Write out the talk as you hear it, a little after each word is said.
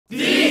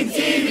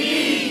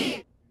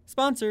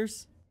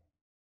Sponsors.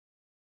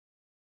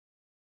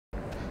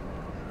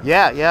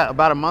 Yeah,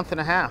 about a month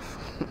and a half.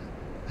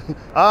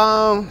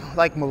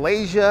 Like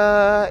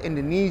Malaysia,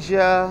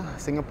 Indonesia,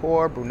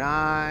 Singapore,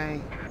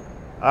 Brunei.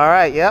 All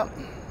right, yep.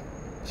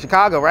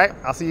 Chicago, right?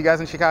 I'll see you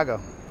guys in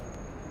Chicago.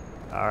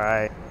 All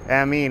right.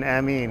 Ameen,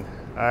 ameen.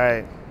 All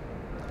right.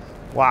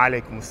 Wa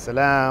alaikum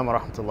assalam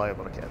wa rahmatullahi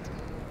wa barakatuh.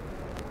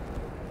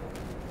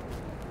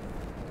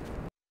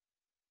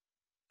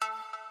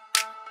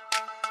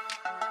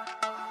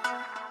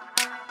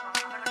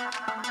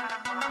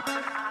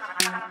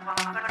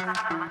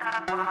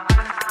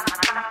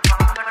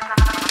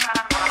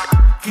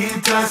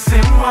 Kita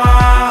semua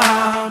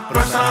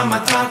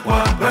bersama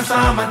Taqwa,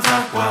 bersama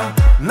Taqwa.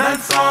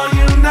 Let's all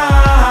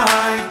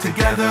unite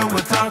together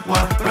with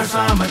Taqwa,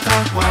 bersama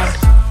Taqwa.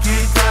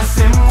 Kita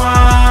semua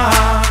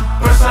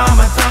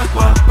bersama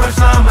Taqwa,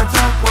 bersama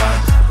Taqwa.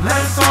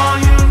 Let's all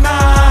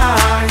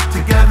unite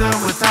together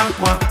with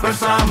Taqwa,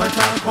 bersama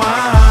Taqwa.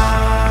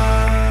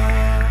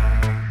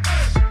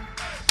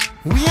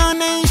 We are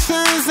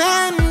nations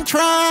and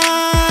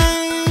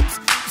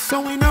tribes,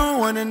 so we know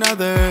one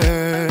another.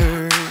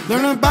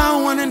 Learn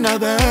about one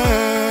another.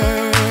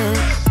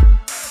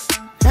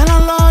 And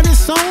our Lord is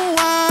so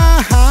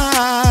wise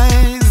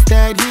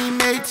that He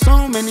made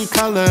so many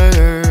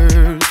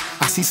colors.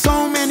 I see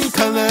so many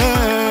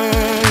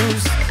colors.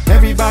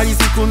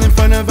 Everybody's equal in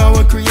front of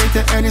our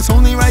Creator, and it's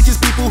only righteous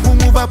people who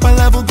move up a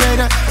level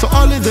greater. So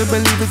all of the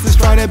believers, let's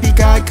try to be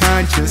God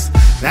conscious.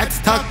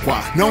 That's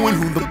Taqwa, knowing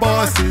who the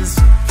boss is.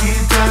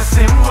 Kita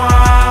semua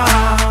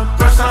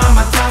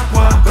bersama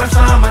Taqwa,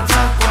 bersama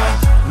Taqwa.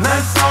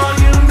 Let's all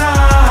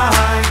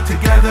unite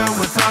together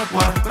with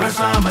Taqwa,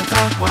 bersama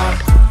Taqwa.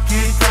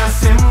 Kita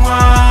semua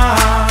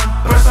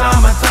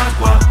bersama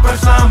Taqwa,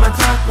 bersama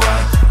Taqwa.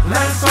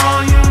 Let's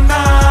all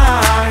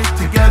unite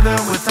together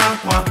with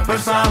Taqwa,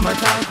 bersama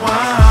Taqwa.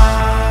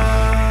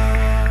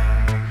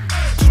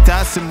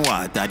 Kita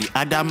semua dari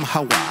Adam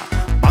Hawa,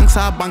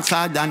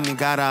 bangsa-bangsa dan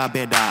negara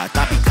beda.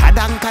 Tapi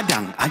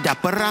kadang-kadang ada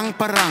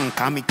perang-perang,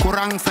 kami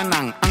kurang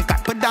senang.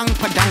 Angkat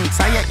pedang-pedang,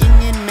 saya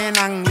ingin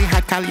menang,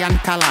 lihat kalian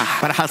kalah.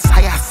 Padahal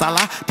saya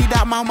salah,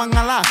 tidak mau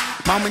mengalah.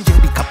 Mau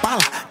menjadi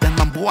kepala dan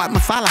membuat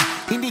masalah.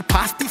 Ini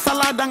pasti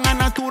salah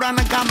dengan aturan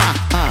agama.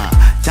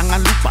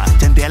 Jangan lupa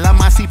jendela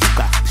masih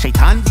buka,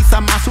 syaitan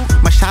bisa masuk,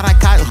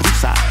 masyarakat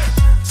rusak.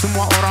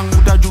 Semua orang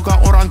muda juga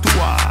orang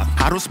tua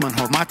harus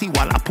menghormati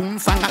walaupun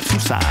sangat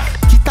susah.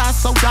 Kita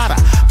saudara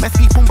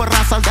meskipun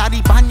berasal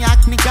dari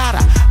banyak negara.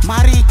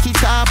 Mari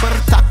kita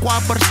bertakwa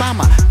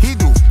bersama,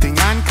 hidup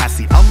dengan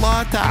kasih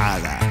Allah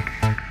Ta'ala.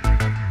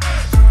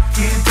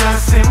 Kita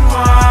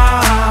semua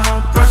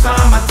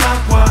bersama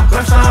Taqwa,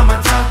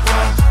 bersama Taqwa.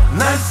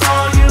 Let's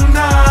all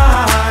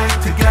unite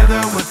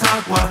together with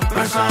Taqwa,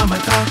 bersama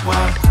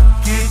Taqwa.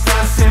 Kita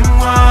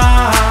semua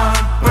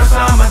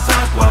bersama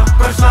Taqwa,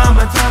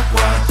 bersama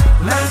Taqwa.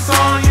 Let's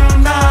all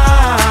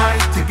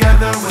unite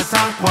together with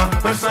Taqwa,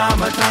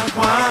 bersama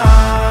Taqwa.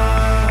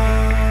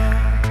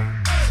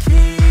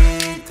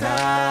 Kita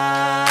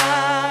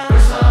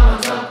bersama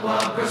Taqwa,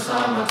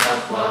 bersama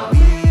Taqwa.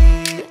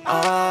 We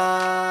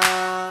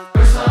are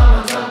bersama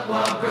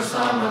Taqwa,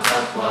 bersama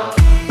Taqwa.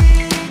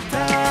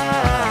 Kita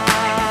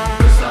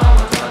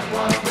bersama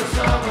Taqwa,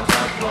 bersama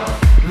Taqwa.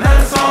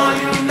 Let's all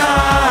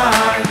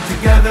unite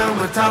together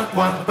with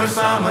Taqwa,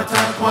 bersama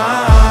Taqwa.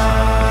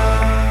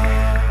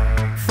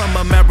 From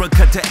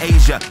America to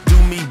Asia, do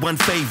me one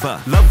favor.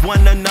 Love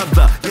one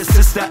another, your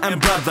sister and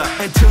brother.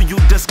 Until you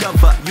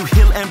discover, you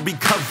heal and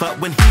recover.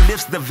 When He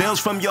lifts the veils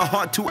from your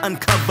heart to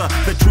uncover.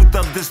 The truth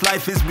of this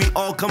life is we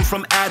all come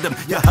from Adam.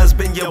 Your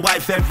husband, your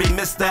wife, every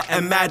Mr.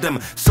 and Madam.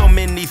 So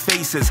many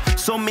faces,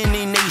 so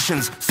many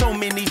nations, so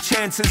many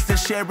chances to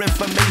share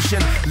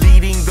information.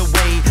 Leading the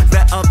way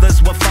that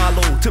others will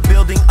follow. To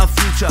building a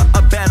future,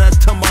 a better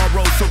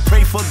tomorrow. So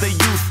pray for the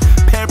youth,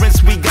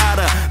 parents we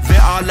gotta.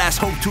 They're our last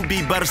hope to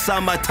be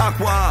bersama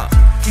Taqwa.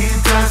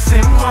 Kita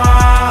semua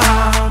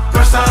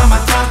bersama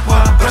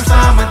Taqwa,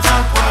 bersama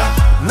Taqwa.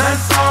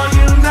 Let's all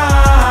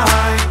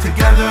unite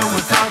together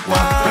with Taqwa,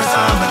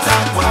 bersama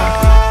Taqwa.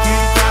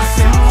 Kita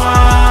semua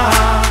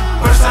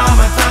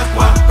bersama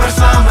Taqwa,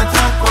 bersama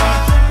Taqwa.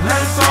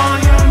 Let's all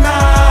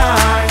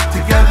unite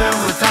together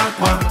with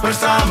Taqwa,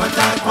 bersama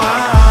Taqwa.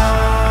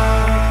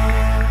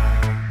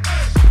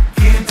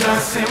 Kita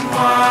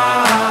semua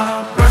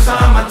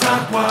bersama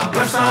Taqwa,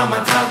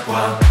 bersama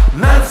Taqwa.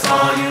 Let's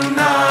all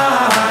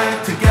unite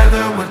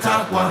together with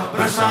Taqwa,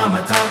 bersama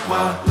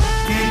Taqwa.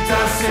 Kita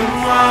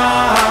semua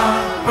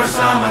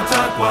bersama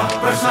Taqwa,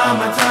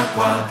 bersama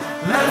Taqwa.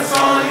 Let's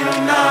all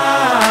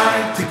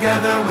unite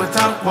together with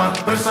Taqwa,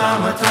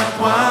 bersama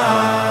Taqwa.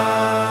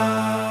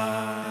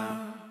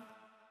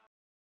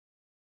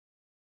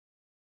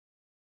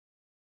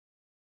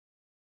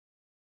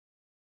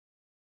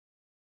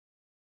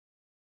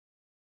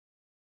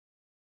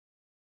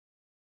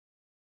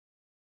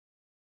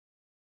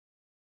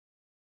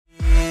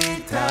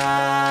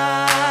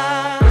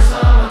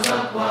 Bersama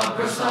Taqwa,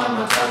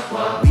 bersama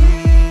Taqwa.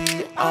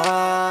 We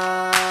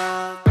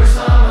are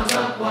bersama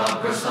Taqwa,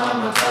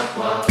 bersama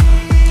Taqwa.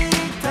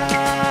 Kita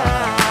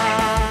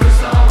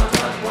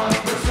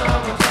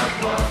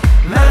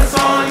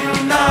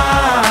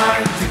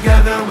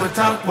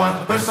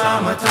Taqwa,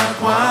 bersama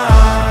Taqwa.